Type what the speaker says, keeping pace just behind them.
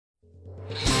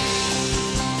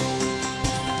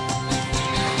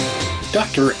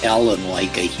Dr. Alan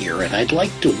Leica here, and I'd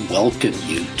like to welcome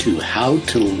you to How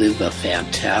to Live a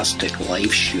Fantastic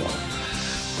Life show,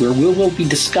 where we will be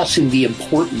discussing the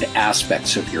important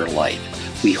aspects of your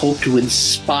life. We hope to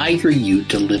inspire you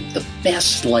to live the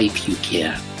best life you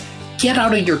can. Get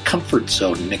out of your comfort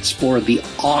zone and explore the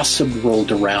awesome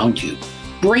world around you.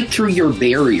 Break through your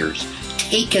barriers.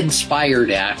 Take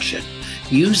inspired action.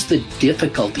 Use the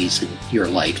difficulties in your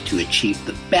life to achieve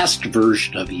the best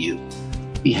version of you.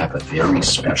 We have a very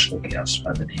special guest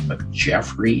by the name of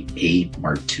Jeffrey A.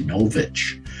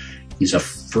 Martinovich. He's a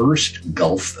first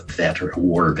Gulf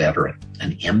War veteran,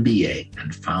 an MBA,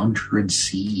 and founder and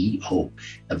CEO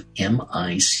of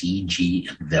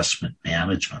MICG Investment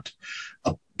Management,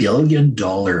 a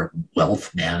billion-dollar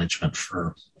wealth management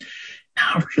firm.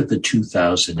 After the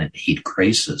 2008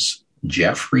 crisis,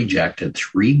 Jeff rejected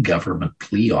 3 government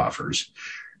plea offers,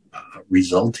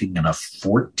 resulting in a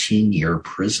 14-year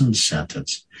prison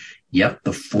sentence. Yet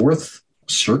the Fourth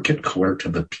Circuit Court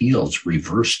of Appeals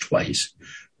reversed twice.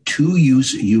 2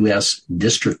 U.S.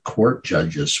 District Court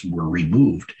judges were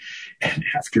removed. And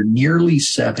after nearly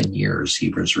 7 years, he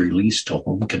was released to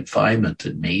home confinement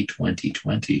in May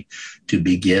 2020 to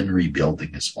begin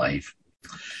rebuilding his life.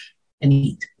 And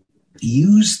he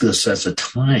used this as a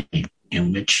time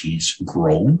in which he's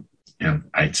grown and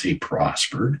I'd say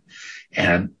prospered.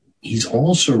 And he's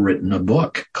also written a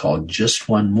book called Just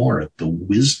One More, The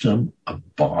Wisdom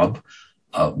of Bob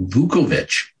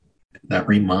Vukovich, that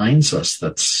reminds us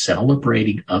that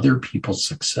celebrating other people's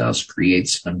success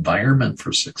creates an environment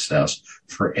for success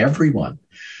for everyone.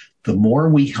 The more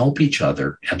we help each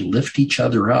other and lift each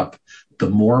other up, the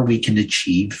more we can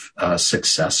achieve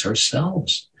success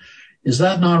ourselves. Is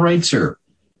that not right, sir?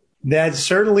 That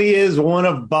certainly is one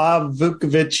of Bob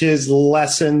Vukovich's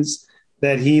lessons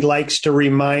that he likes to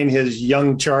remind his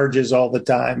young charges all the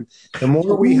time. The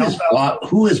more we help out.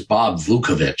 Who is Bob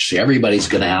Vukovich? Everybody's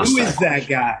going to ask Who is that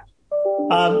guy?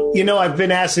 I've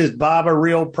been asked, is Bob a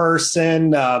real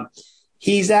person?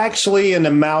 He's actually an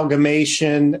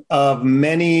amalgamation of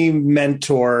many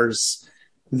mentors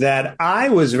that I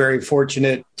was very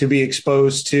fortunate to be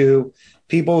exposed to.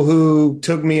 People who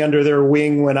took me under their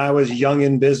wing when I was young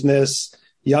in business,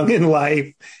 young in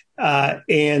life,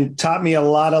 and taught me a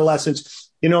lot of lessons.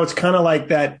 It's kind of like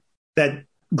that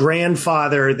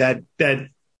grandfather that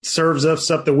serves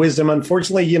us up the wisdom.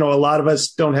 Unfortunately, a lot of us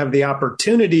don't have the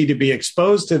opportunity to be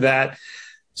exposed to that.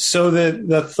 So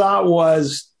the thought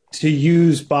was to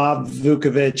use Bob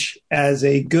Vukovich as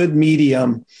a good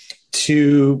medium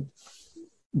to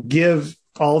give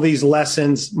all these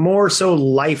lessons, more so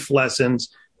life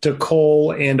lessons, to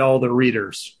Cole and all the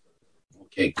readers.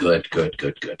 Okay, good.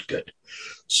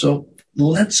 So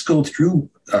let's go through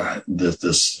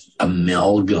this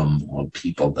amalgam of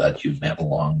people that you've met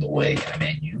along the way. I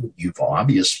mean, you've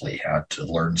obviously had to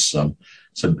learn some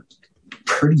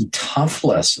pretty tough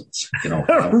lessons,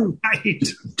 right.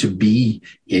 to be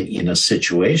in a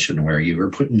situation where you were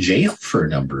put in jail for a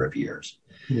number of years.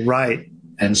 Right.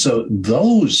 And so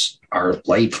those are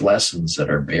life lessons that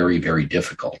are very, very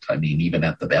difficult. I mean, even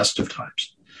at the best of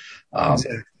times.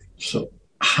 Exactly. So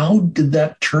how did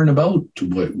that turn about?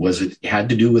 Was it had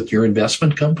to do with your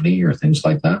investment company or things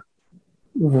like that?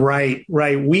 Right.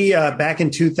 We, back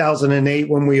in 2008,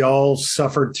 when we all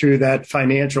suffered through that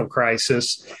financial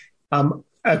crisis,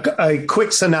 a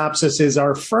quick synopsis is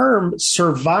our firm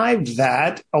survived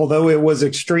that, although it was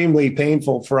extremely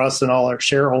painful for us and all our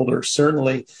shareholders,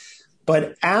 certainly.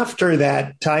 But after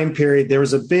that time period, there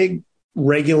was a big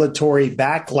regulatory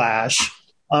backlash.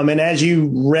 And as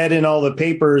you read in all the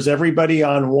papers, everybody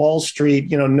on Wall Street,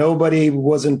 nobody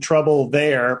was in trouble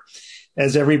there,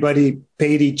 as everybody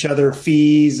paid each other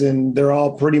fees and they're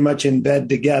all pretty much in bed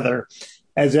together,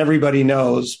 as everybody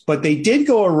knows. But they did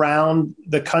go around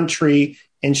the country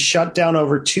and shut down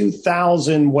over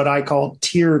 2,000 what I call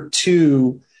tier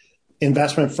 2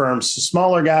 investment firms,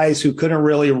 smaller guys who couldn't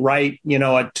really write,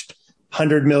 a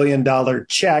 $100 million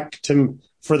check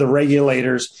for the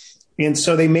regulators. And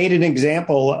so they made an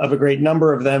example of a great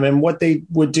number of them. And what they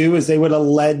would do is they would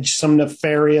allege some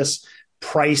nefarious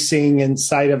pricing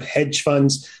inside of hedge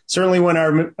funds. Certainly when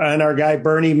our guy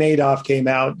Bernie Madoff came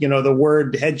out, the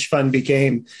word hedge fund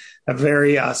became a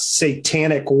very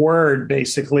satanic word,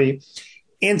 basically.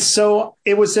 And so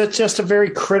it was just a very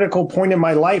critical point in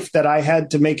my life that I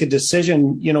had to make a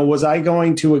decision. Was I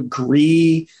going to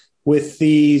agree with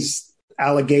these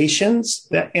allegations?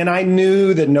 And I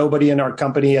knew that nobody in our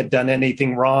company had done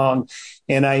anything wrong.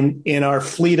 And in our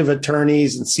fleet of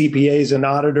attorneys and CPAs and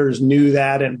auditors knew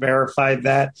that and verified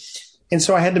that. And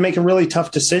so I had to make a really tough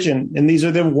decision. And these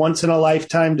are the once in a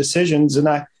lifetime decisions. And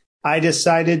I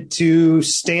decided to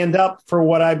stand up for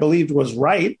what I believed was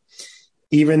right,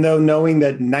 even though knowing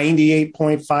that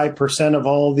 98.5% of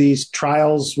all these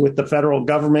trials with the federal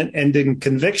government end in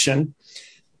conviction.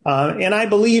 And I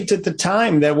believed at the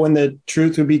time that when the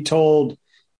truth would be told,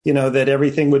 that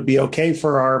everything would be okay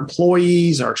for our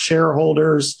employees, our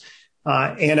shareholders.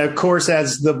 And of course,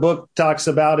 as the book talks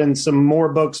about, and some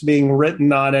more books being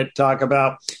written on it talk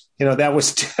about, that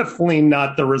was definitely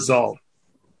not the result.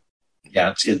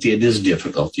 Yeah, it is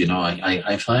difficult.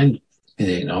 I find,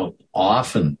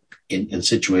 often in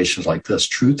situations like this,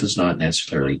 truth is not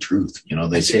necessarily truth.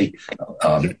 They say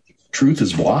truth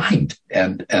is blind,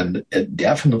 and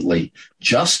definitely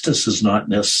justice is not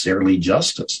necessarily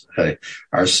justice.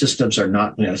 Our systems are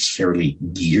not necessarily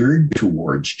geared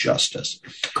towards justice.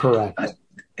 Correct.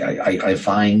 I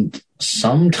find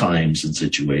sometimes in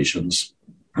situations,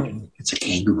 it's a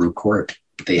kangaroo court.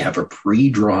 They have a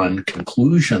pre-drawn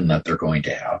conclusion that they're going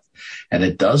to have, and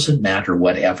it doesn't matter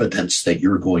what evidence that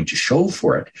you're going to show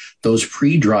for it. Those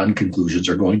pre-drawn conclusions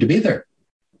are going to be there.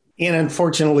 And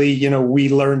unfortunately, I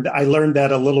learned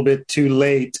that a little bit too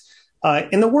late.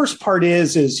 And the worst part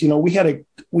is,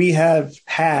 we have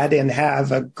had and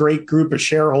have a great group of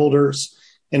shareholders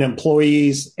and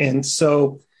employees. And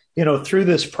so, through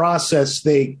this process,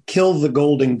 they killed the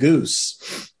golden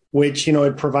goose, which,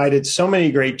 had provided so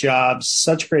many great jobs,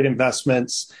 such great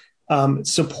investments,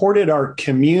 supported our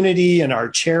community and our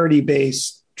charity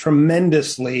base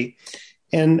tremendously.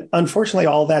 And unfortunately,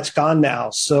 all that's gone now.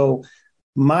 So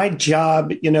my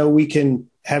job, we can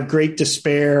have great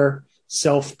despair,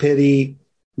 self-pity,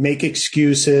 make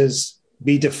excuses,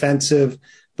 be defensive.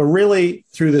 But really,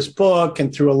 through this book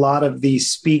and through a lot of the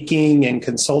speaking and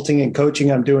consulting and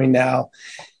coaching I'm doing now,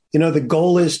 the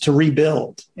goal is to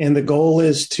rebuild, and the goal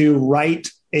is to write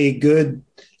a good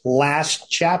last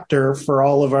chapter for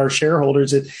all of our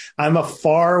shareholders. I'm a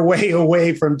far way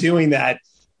away from doing that,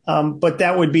 but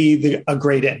that would be a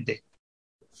great ending.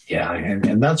 Yeah,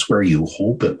 and that's where you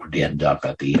hope it would end up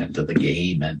at the end of the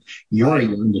game. And you're a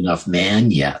young enough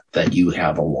man yet that you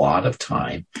have a lot of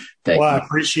time. I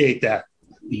appreciate that.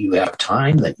 You have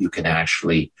time that you can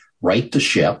actually right the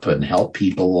ship and help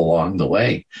people along the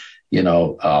way.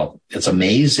 It's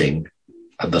amazing,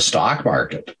 the stock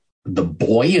market, the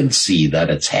buoyancy that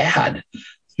it's had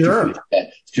through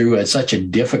such a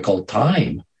difficult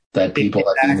time that people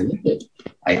have been living.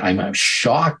 I'm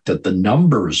shocked at the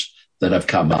numbers that have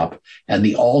come up and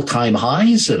the all-time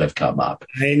highs that have come up.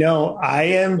 I know. I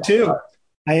am too.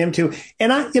 And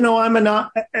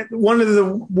one of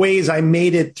the ways I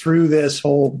made it through this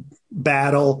whole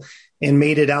battle and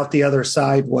made it out the other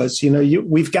side was,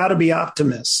 we've got to be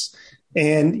optimists.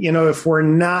 And, if we're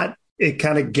not, it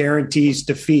kind of guarantees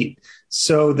defeat.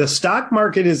 So the stock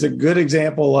market is a good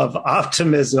example of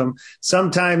optimism.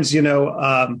 Sometimes,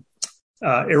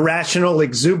 irrational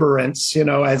exuberance,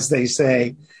 as they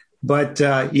say. But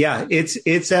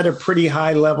it's at a pretty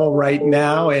high level right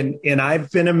now. And I've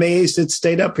been amazed it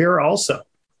stayed up here also.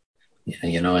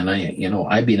 Yeah,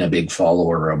 I've been a big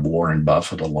follower of Warren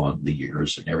Buffett along the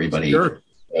years, and everybody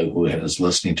who is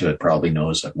listening to it probably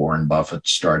knows that Warren Buffett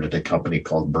started a company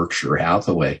called Berkshire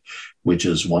Hathaway, which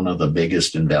is one of the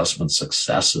biggest investment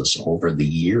successes over the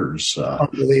years.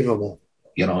 Unbelievable.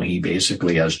 He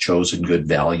basically has chosen good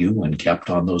value and kept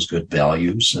on those good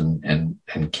values and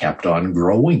kept on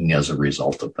growing as a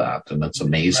result of that. And it's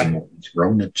amazing what he's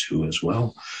grown it to as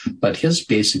well. But his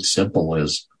basic simple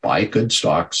is buy good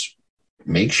stocks,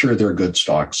 make sure they're good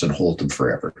stocks, and hold them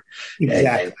forever.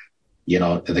 Exactly.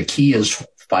 And, the key is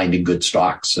finding good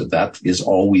stocks. And that is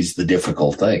always the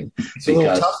difficult thing. It's a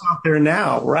little tough out there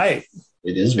now, right?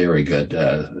 It is very good,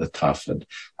 tough. And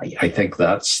I think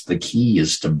that's the key,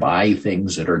 is to buy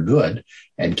things that are good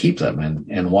and keep them.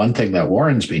 And one thing that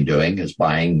Warren's been doing is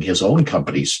buying his own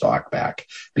company's stock back,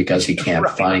 because he can't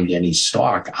find any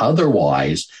stock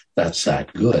otherwise that's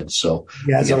that good. So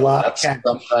that's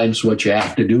sometimes what you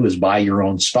have to do, is buy your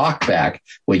own stock back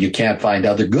when you can't find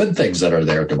other good things that are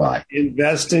there to buy.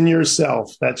 Invest in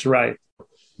yourself. That's right.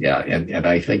 Yeah. And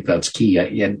I think that's key.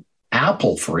 In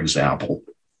Apple, for example,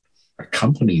 a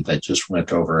company that just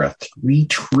went over a $3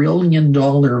 trillion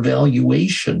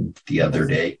valuation the other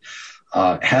day,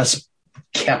 has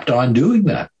kept on doing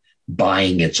that,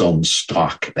 buying its own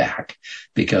stock back,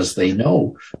 because they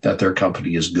know that their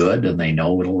company is good and they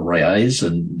know it'll rise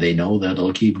and they know that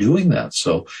it'll keep doing that.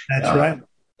 So that's right.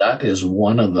 That is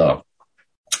one of the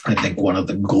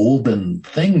golden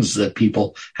things that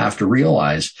people have to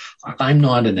realize. I'm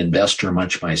not an investor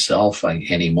much myself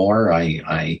anymore.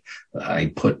 I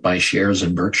put my shares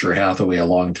in Berkshire Hathaway a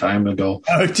long time ago.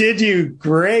 Oh, did you?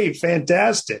 Great.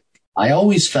 Fantastic. I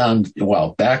always found,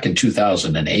 well, back in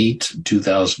 2008,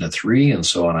 2003, and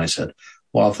so on, I said,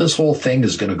 well, if this whole thing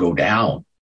is going to go down,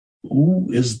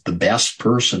 who is the best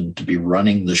person to be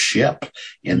running the ship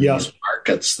in these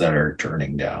markets that are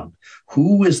turning down?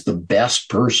 Who is the best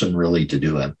person really to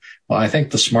do it? Well, I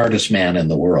think the smartest man in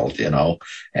the world, and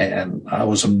I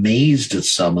was amazed at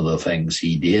some of the things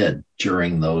he did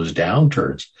during those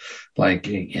downturns. Like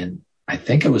I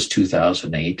think it was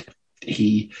 2008,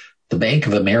 the Bank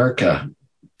of America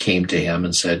came to him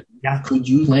and said, could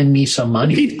you lend me some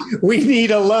money? We need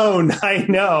a loan. I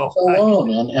know. A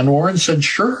loan. And Warren said,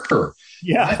 sure.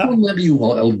 Yeah. I'll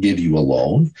give you a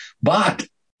loan, but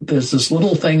there's this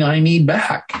little thing I need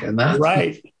back. And that's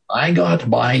right. I got to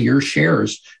buy your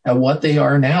shares at what they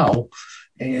are now,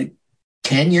 10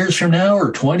 years from now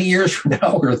or 20 years from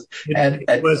now.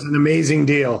 It was an amazing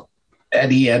deal.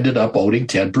 And he ended up owning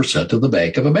 10% of the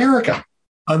Bank of America.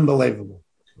 Unbelievable.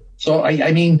 So,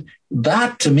 I mean,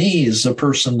 that to me is a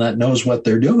person that knows what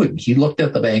they're doing. He looked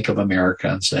at the Bank of America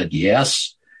and said,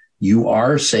 yes, you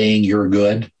are saying you're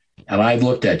good. And I've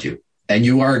looked at you and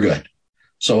you are good.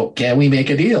 So can we make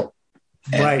a deal?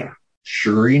 Right. And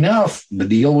sure enough, the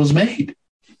deal was made.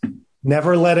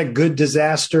 Never let a good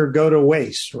disaster go to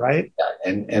waste, right?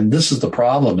 And this is the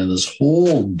problem in this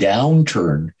whole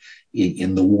downturn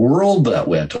in the world that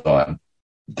went on.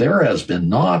 There has been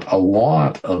not a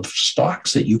lot of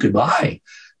stocks that you could buy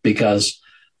because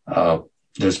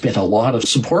there's been a lot of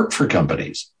support for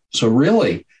companies. So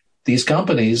really, these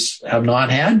companies have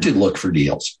not had to look for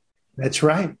deals. That's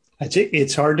right.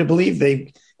 It's hard to believe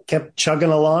they kept chugging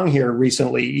along here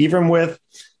recently, even with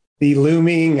the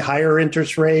looming higher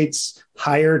interest rates,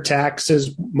 higher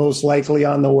taxes, most likely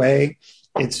on the way.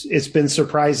 It's been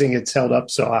surprising it's held up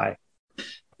so high.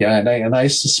 Yeah, and I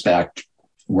suspect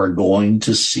we're going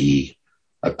to see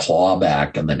a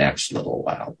clawback in the next little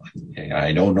while.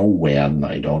 I don't know when,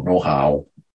 I don't know how.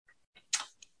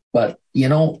 But,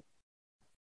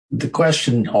 the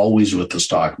question always with the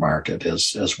stock market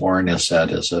is, as Warren has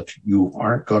said, is if you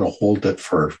aren't going to hold it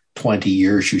for 20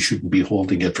 years, you shouldn't be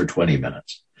holding it for 20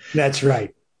 minutes. That's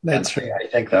right. That's right. I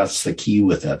think that's the key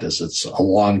with it, is it's a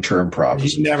long-term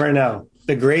proposition. You never know.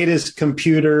 The greatest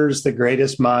computers, the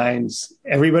greatest minds,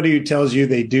 everybody who tells you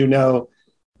they do know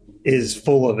is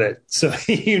full of it. So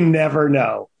you never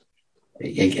know.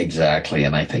 Exactly.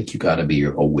 And I think you got to be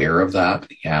aware of that.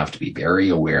 You have to be very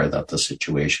aware that the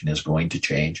situation is going to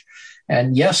change.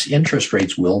 And yes, interest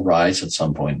rates will rise at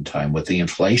some point in time with the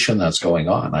inflation that's going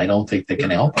on. I don't think they can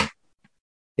help it.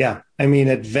 Yeah. I mean,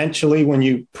 eventually when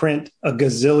you print $1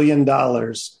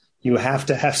 gazillion, you have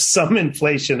to have some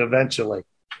inflation eventually.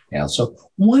 Yeah. So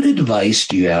what advice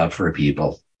do you have for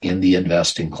people in the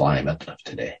investing climate of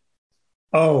today?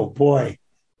 Oh, boy.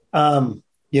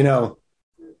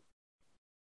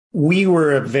 We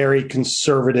were a very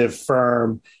conservative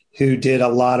firm who did a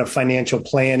lot of financial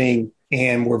planning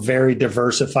and were very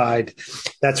diversified.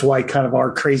 That's why kind of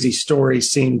our crazy story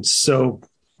seemed so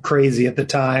crazy at the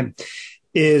time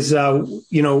is,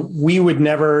 we would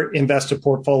never invest a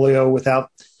portfolio without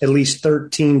at least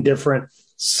 13 different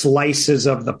slices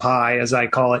of the pie, as I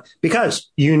call it,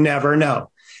 because you never know.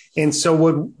 And so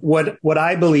what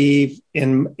I believe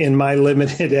in my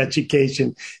limited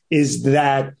education is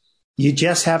that you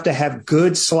just have to have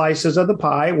good slices of the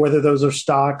pie, whether those are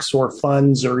stocks or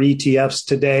funds or ETFs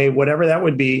today, whatever that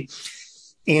would be.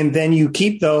 And then you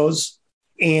keep those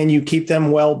and you keep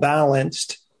them well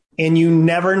balanced. And you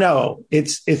never know.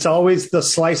 It's always the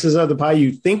slices of the pie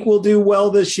you think will do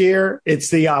well this year. It's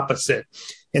the opposite.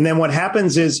 And then what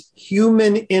happens is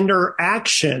human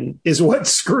interaction is what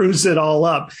screws it all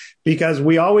up, because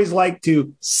we always like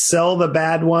to sell the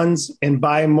bad ones and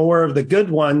buy more of the good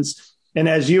ones. And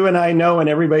as you and I know, and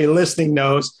everybody listening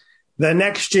knows, the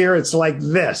next year it's like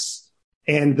this,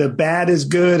 and the bad is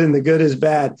good and the good is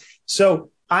bad. So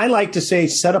I like to say,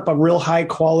 set up a real high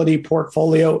quality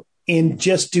portfolio and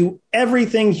just do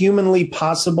everything humanly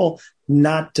possible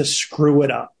not to screw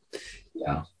it up.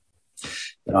 Yeah.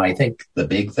 I think the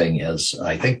big thing is,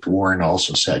 I think Warren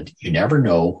also said, you never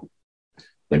know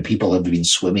when people have been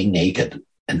swimming naked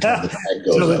until the tide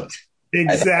goes out.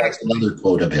 Exactly. That's another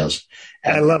quote of his.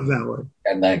 I love that one.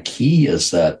 And the key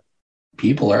is that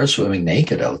people are swimming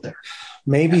naked out there.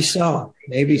 Maybe so.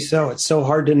 Maybe so. It's so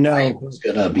hard to know. It's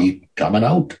going to be coming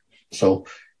out. So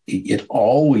it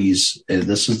always,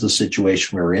 this is the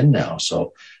situation we're in now.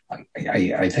 So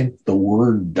I think the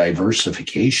word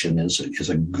diversification is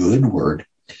a good word.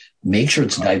 Make sure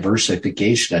it's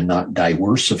diversification and not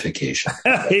diversification.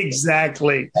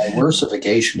 Exactly.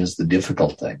 Diversification is the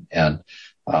difficult thing. And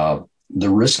the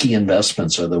risky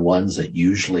investments are the ones that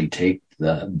usually take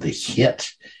the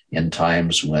hit in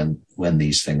times when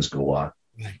these things go on.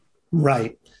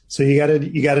 Right. So you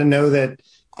gotta know that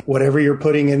whatever you're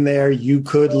putting in there, you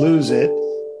could lose it.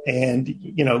 And,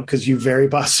 because you very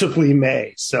possibly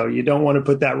may. So you don't want to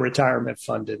put that retirement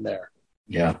fund in there.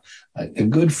 Yeah. A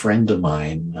good friend of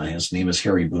mine, his name is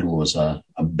Harry Boodle, was a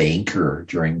banker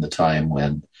during the time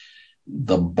when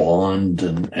the bond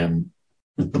and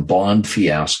the bond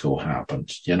fiasco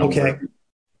happened. Okay.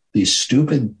 These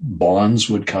stupid bonds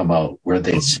would come out where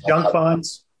they junk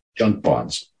bonds.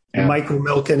 And Michael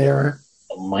Milken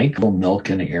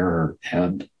era.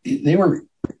 And they were,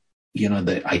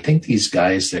 I think these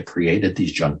guys that created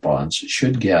these junk bonds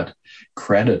should get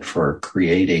credit for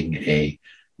creating a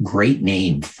great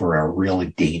name for a really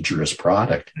dangerous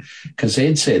product, because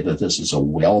they'd say that this is a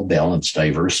well-balanced,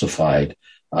 diversified,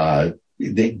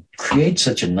 they create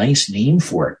such a nice name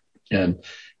for it. And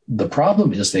the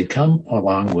problem is they'd come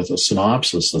along with a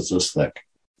synopsis that's this thick,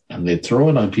 and they'd throw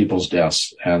it on people's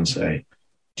desks and say,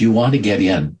 do you want to get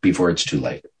in before it's too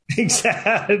late?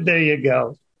 Exactly. There you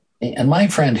go. And my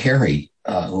friend Harry,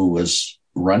 who was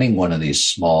running one of these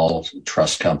small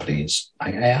trust companies,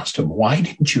 I asked him, why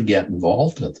didn't you get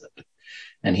involved with it?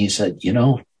 And he said,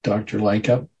 Dr.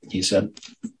 Lycka, he said,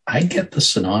 I get the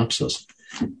synopsis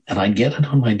and I get it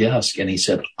on my desk. And he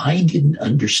said, I didn't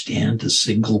understand a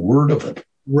single word of it.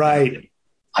 Right.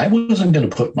 I wasn't going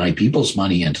to put my people's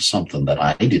money into something that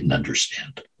I didn't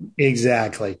understand.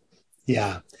 Exactly.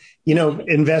 Yeah.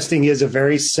 Investing is a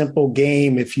very simple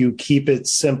game if you keep it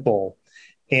simple.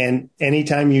 And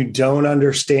anytime you don't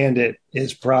understand it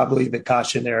is probably the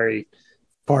cautionary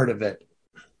part of it.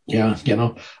 Yeah.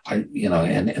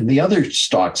 And the other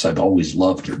stocks I've always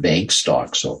loved are bank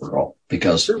stocks overall,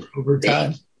 because over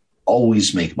time they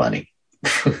always make money.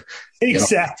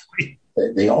 Exactly.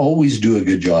 They always do a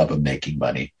good job of making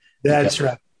money. That's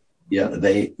right. Yeah.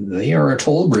 They are a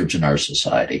toll bridge in our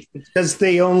society. Because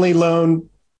they only loan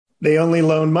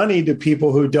money to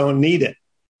people who don't need it.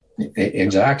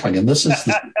 Exactly. And this is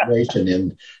the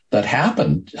situation that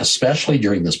happened, especially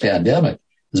during this pandemic,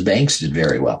 as banks did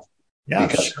very well. Yeah,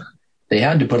 because they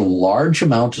had to put a large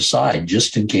amount aside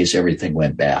just in case everything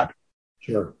went bad.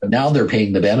 Sure. But now they're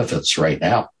paying the benefits right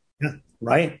now. Yeah.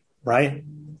 Right.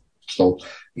 So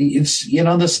it's,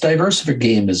 this diversific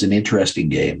game is an interesting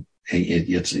game.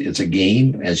 It's a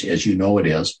game, as you know it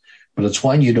is, but it's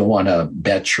one you don't want to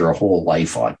bet your whole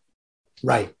life on.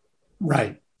 Right.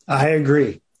 I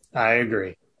agree.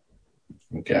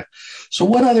 Okay. So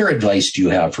what other advice do you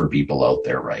have for people out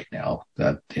there right now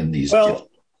that in these times?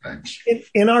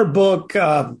 In our book,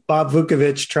 Bob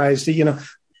Vukovich tries to,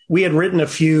 we had written a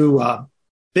few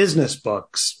business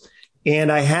books,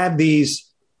 and I had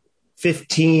these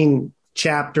 15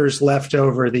 chapters left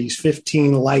over, these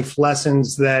 15 life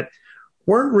lessons that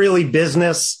weren't really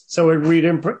business. So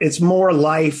it's more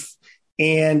life.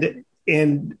 And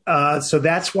so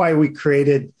that's why we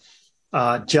created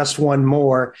Just One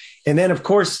More. And then, of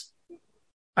course,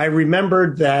 I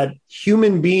remembered that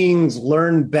human beings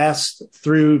learn best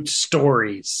through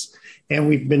stories. And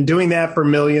we've been doing that for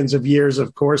millions of years,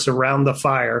 of course, around the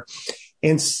fire.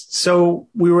 And so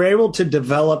we were able to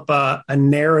develop a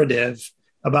narrative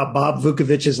about Bob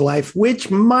Vukovich's life, which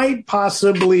might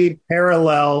possibly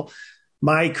parallel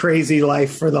my crazy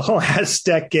life for the last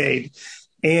decade.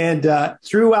 And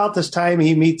throughout this time,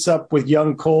 he meets up with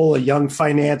young Cole, a young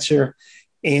financier,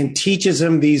 and teaches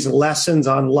him these lessons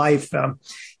on life.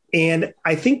 And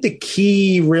I think the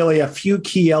key, really a few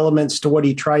key elements to what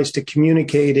he tries to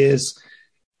communicate is,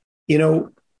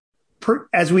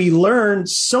 as we learn,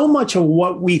 so much of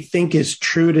what we think is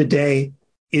true today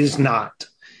is not.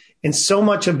 And so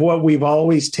much of what we've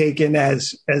always taken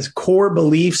as core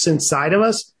beliefs inside of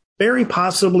us very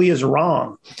possibly is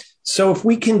wrong. So if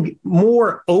we can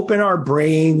more open our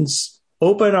brains,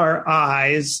 open our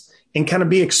eyes, and kind of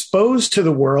be exposed to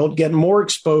the world, get more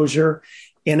exposure,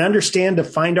 and understand to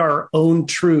find our own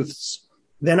truths,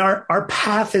 then our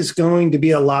path is going to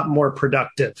be a lot more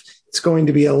productive. It's going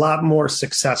to be a lot more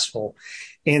successful.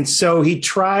 And so he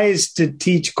tries to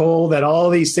teach Cole that all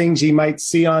these things he might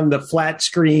see on the flat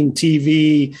screen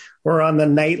TV or on the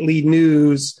nightly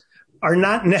news are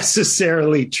not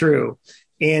necessarily true.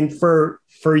 And for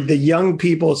the young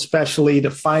people, especially,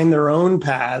 to find their own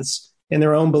paths and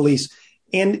their own beliefs,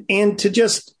 and to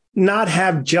just not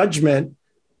have judgment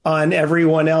on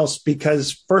everyone else,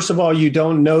 because first of all, you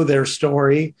don't know their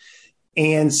story.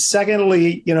 And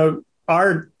secondly,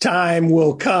 our time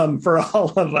will come for all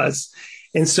of us.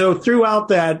 And so throughout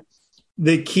that,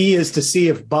 the key is to see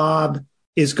if Bob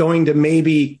is going to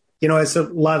maybe, as a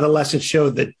lot of the lessons show,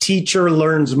 the teacher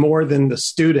learns more than the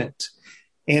student.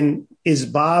 And is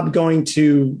Bob going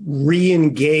to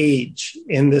re-engage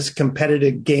in this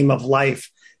competitive game of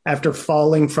life after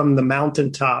falling from the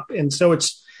mountaintop? And so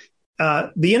it's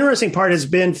the interesting part has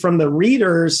been from the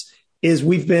readers is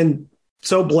we've been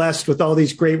so blessed with all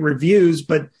these great reviews,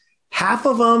 but half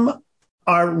of them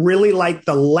are really like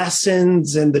the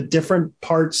lessons and the different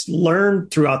parts learned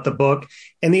throughout the book.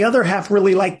 And the other half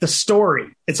really like the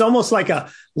story. It's almost like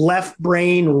a left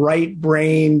brain, right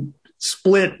brain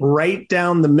split right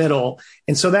down the middle.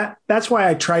 And so that's why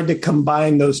I tried to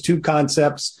combine those two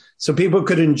concepts so people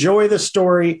could enjoy the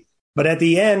story, but at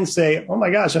the end say, oh my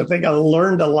gosh, I think I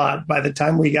learned a lot by the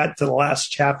time we got to the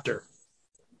last chapter.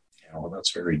 Yeah, well,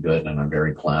 that's very good. And I'm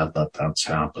very glad that that's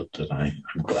happened. And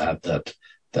I'm glad that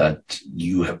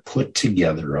you have put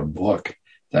together a book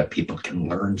that people can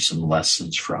learn some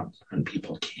lessons from, and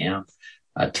people can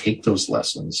take those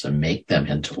lessons and make them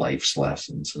into life's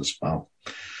lessons as well.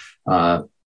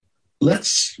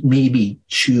 Let's maybe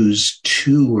choose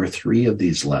 2 or 3 of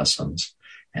these lessons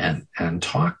and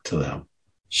talk to them.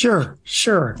 Sure.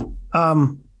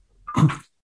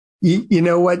 You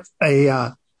know what?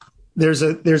 There's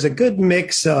a good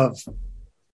mix of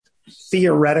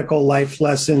theoretical life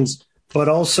lessons, but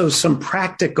also some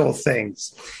practical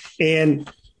things. And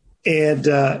in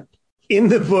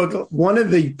the book, one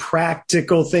of the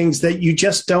practical things that you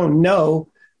just don't know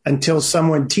until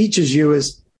someone teaches you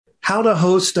is how to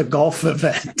host a golf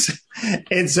event.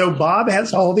 And so Bob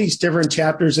has all these different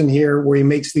chapters in here where he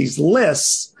makes these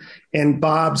lists and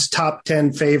Bob's top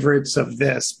 10 favorites of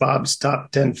this, Bob's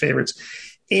top 10 favorites.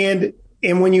 And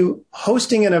when you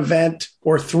hosting an event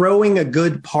or throwing a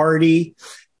good party,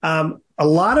 a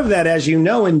lot of that, as you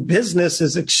know, in business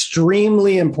is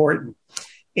extremely important.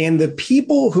 And the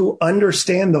people who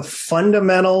understand the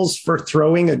fundamentals for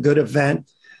throwing a good event,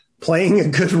 playing a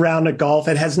good round of golf,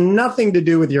 it has nothing to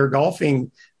do with your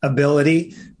golfing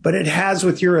ability, but it has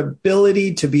with your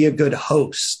ability to be a good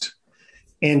host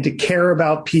and to care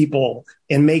about people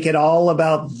and make it all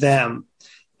about them.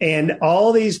 And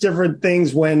all these different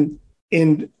things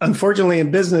unfortunately in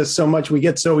business so much, we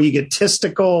get so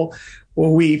egotistical,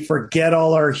 we forget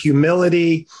all our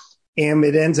humility, and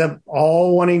it ends up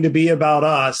all wanting to be about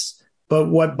us. But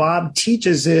what Bob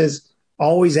teaches is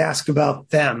always ask about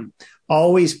them,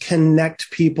 always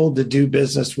connect people to do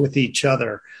business with each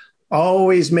other,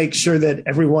 always make sure that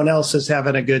everyone else is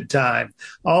having a good time,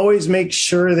 always make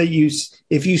sure that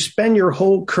if you spend your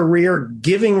whole career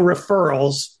giving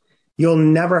referrals, you'll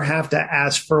never have to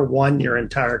ask for one your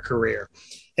entire career.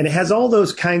 And it has all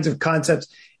those kinds of concepts.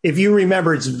 If you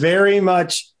remember, it's very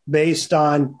much based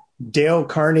on Dale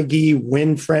Carnegie,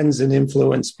 win friends and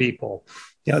influence people.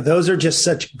 You know, those are just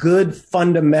such good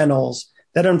fundamentals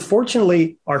that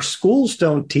unfortunately our schools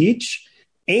don't teach.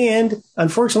 And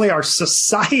unfortunately, our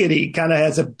society kind of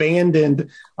has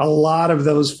abandoned a lot of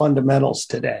those fundamentals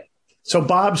today. So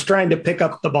Bob's trying to pick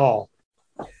up the ball.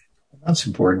 That's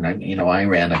important. I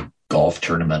ran a golf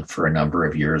tournament for a number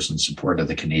of years in support of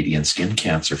the Canadian Skin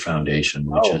Cancer Foundation,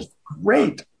 which is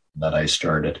great that I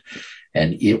started.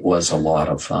 And it was a lot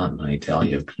of fun. I tell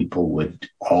you, people would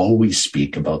always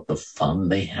speak about the fun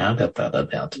they had at that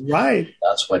event. Right.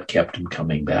 That's what kept them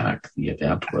coming back. The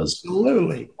event was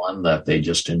absolutely one that they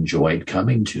just enjoyed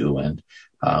coming to. And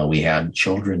we had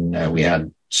children, we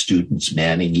had students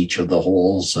manning each of the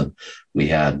holes, and we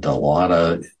had a lot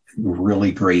of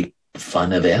really great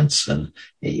fun events. And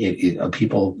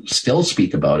people still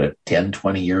speak about it 10,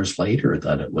 20 years later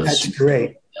that it was that's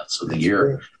great. Events of the year.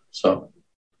 Great. So,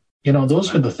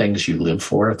 those are the things you live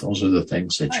for. Those are the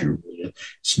things that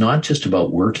it's not just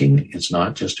about working. It's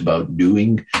not just about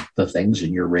doing the things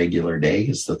in your regular day.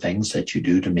 It's the things that you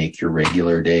do to make your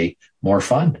regular day more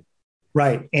fun.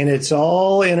 Right. And it's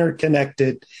all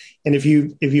interconnected. And if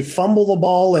you fumble the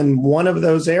ball in one of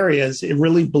those areas, it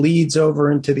really bleeds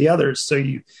over into the others. So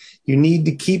you need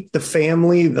to keep the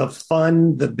family, the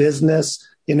fun, the business,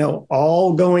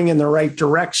 all going in the right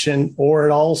direction, or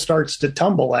it all starts to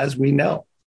tumble, as we know.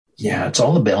 Yeah, it's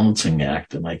all a balancing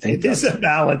act. And I think it is a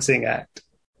balancing act.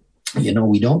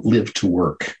 We don't live to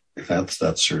work.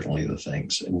 That's certainly the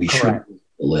things. And we should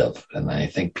live. And I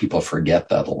think people forget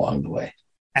that along the way.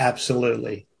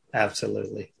 Absolutely.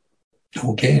 Absolutely.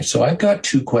 Okay. So I've got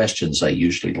 2 questions I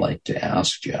usually like to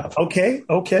ask, Jeff. Okay.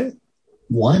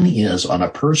 One is, on a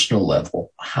personal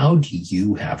level, how do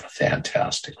you have a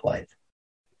fantastic life?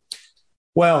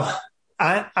 Well,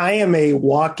 I am a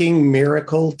walking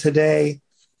miracle today.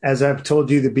 As I've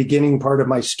told you, the beginning part of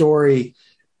my story,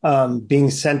 being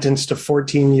sentenced to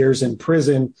 14 years in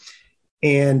prison.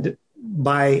 And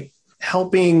by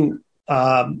helping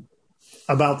a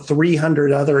about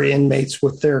 300 other inmates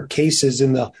with their cases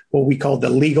in what we call the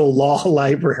legal law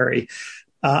library.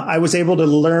 I was able to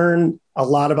learn a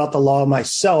lot about the law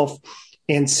myself.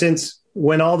 And since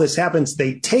when all this happens,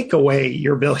 they take away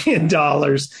your $1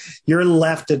 billion, you're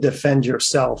left to defend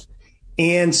yourself.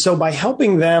 And so by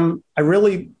helping them, I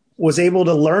really was able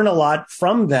to learn a lot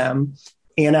from them.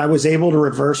 And I was able to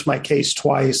reverse my case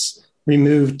twice,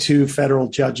 remove 2 federal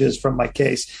judges from my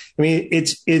case. I mean,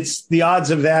 it's the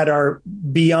odds of that are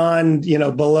beyond,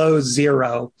 below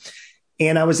zero.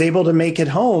 And I was able to make it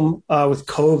home with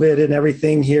COVID and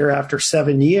everything here after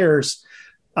 7 years.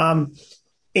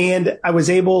 And I was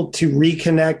able to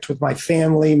reconnect with my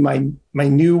family, my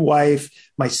new wife.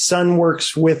 My son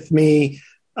works with me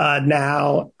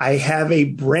now. I have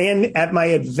at my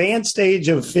advanced age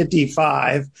of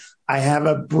 55, I have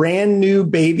a brand new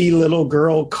baby little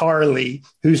girl, Carly,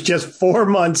 who's just 4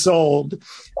 months old.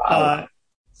 Wow.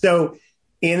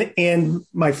 And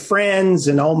my friends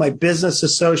and all my business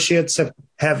associates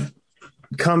have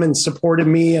come and supported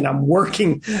me, and I'm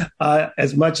working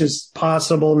as much as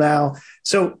possible now.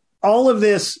 So all of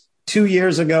this 2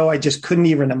 years ago, I just couldn't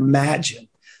even imagine.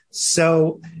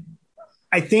 So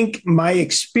I think my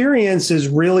experience is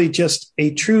really just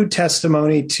a true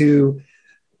testimony to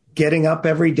getting up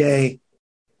every day,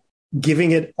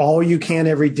 giving it all you can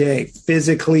every day,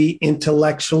 physically,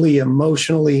 intellectually,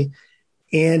 emotionally,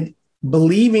 and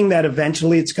believing that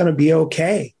eventually it's going to be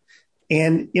okay.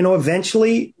 And,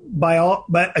 eventually, but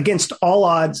against all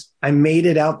odds, I made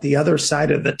it out the other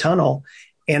side of the tunnel,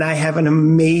 and I have an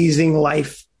amazing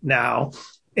life now.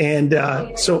 And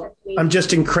so I'm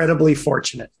just incredibly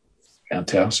fortunate.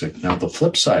 Fantastic. Now, the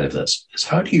flip side of this is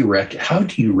how do you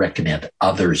recommend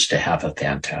others to have a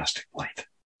fantastic life?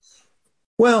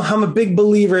 Well, I'm a big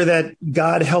believer that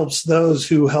God helps those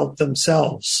who help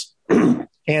themselves. And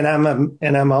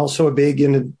I'm also a big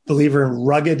believer in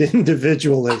rugged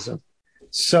individualism.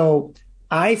 So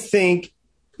I think,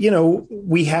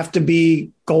 we have to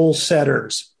be goal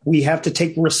setters. We have to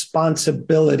take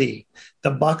responsibility.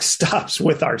 The buck stops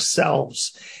with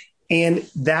ourselves. And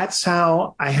that's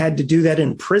how I had to do that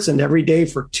in prison every day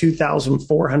for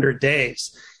 2,400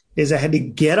 days, is I had to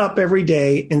get up every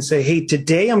day and say, hey,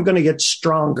 today I'm going to get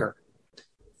stronger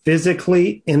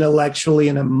physically, intellectually,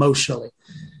 and emotionally.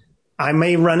 I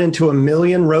may run into a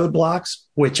million roadblocks,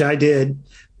 which I did,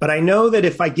 but I know that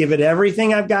if I give it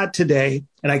everything I've got today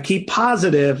and I keep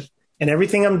positive and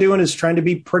everything I'm doing is trying to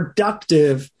be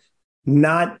productive,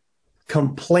 not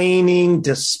complaining,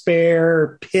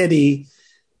 despair, pity,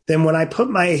 then when I put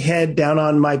my head down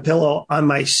on my pillow on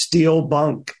my steel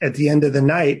bunk at the end of the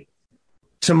night,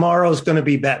 tomorrow's going to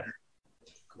be better.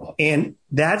 And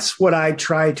that's what I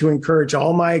try to encourage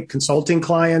all my consulting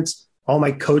clients, all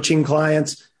my coaching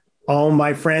clients, all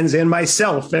my friends, and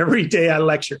myself. Every day I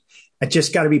lecture, I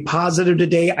just got to be positive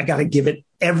today. I got to give it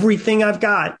everything I've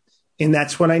got. And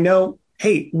that's when I know,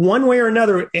 hey, one way or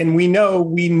another, and we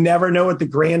never know what the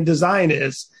grand design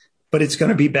is, but it's going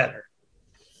to be better.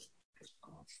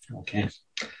 Okay.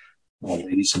 Well,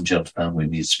 ladies and gentlemen, we'll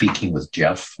be speaking with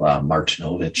Jeff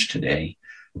Martinovich today.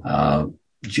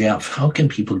 Jeff, how can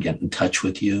people get in touch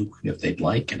with you if they'd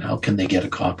like, and how can they get a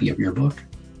copy of your book?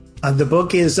 The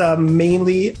book is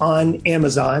mainly on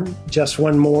Amazon. Just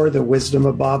one more, The Wisdom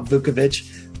of Bob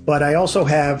Vukovich. But I also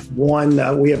have one,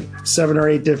 we have 7 or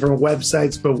 8 different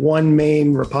websites, but one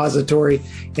main repository,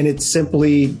 and it's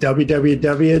simply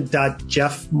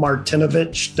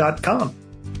www.jeffmartinovich.com.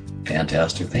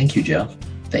 Fantastic. Thank you, Jeff.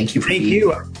 Thank you for being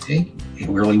here. It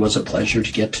really was a pleasure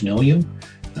to get to know you.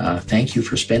 Thank you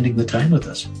for spending the time with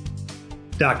us.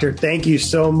 Doctor, thank you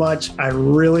so much. I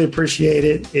really appreciate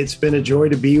it. It's been a joy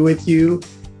to be with you,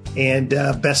 and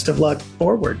best of luck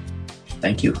forward.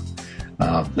 Thank you.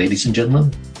 Ladies and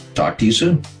gentlemen, talk to you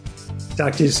soon.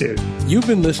 Talk to you soon. You've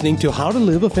been listening to How to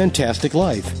Live a Fantastic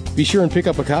Life. Be sure and pick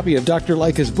up a copy of Dr.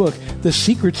 Lycka's book, The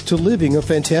Secrets to Living a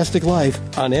Fantastic Life,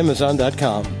 on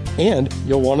Amazon.com. And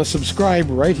you'll want to subscribe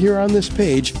right here on this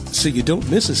page so you don't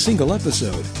miss a single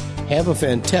episode. Have a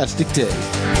fantastic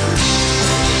day.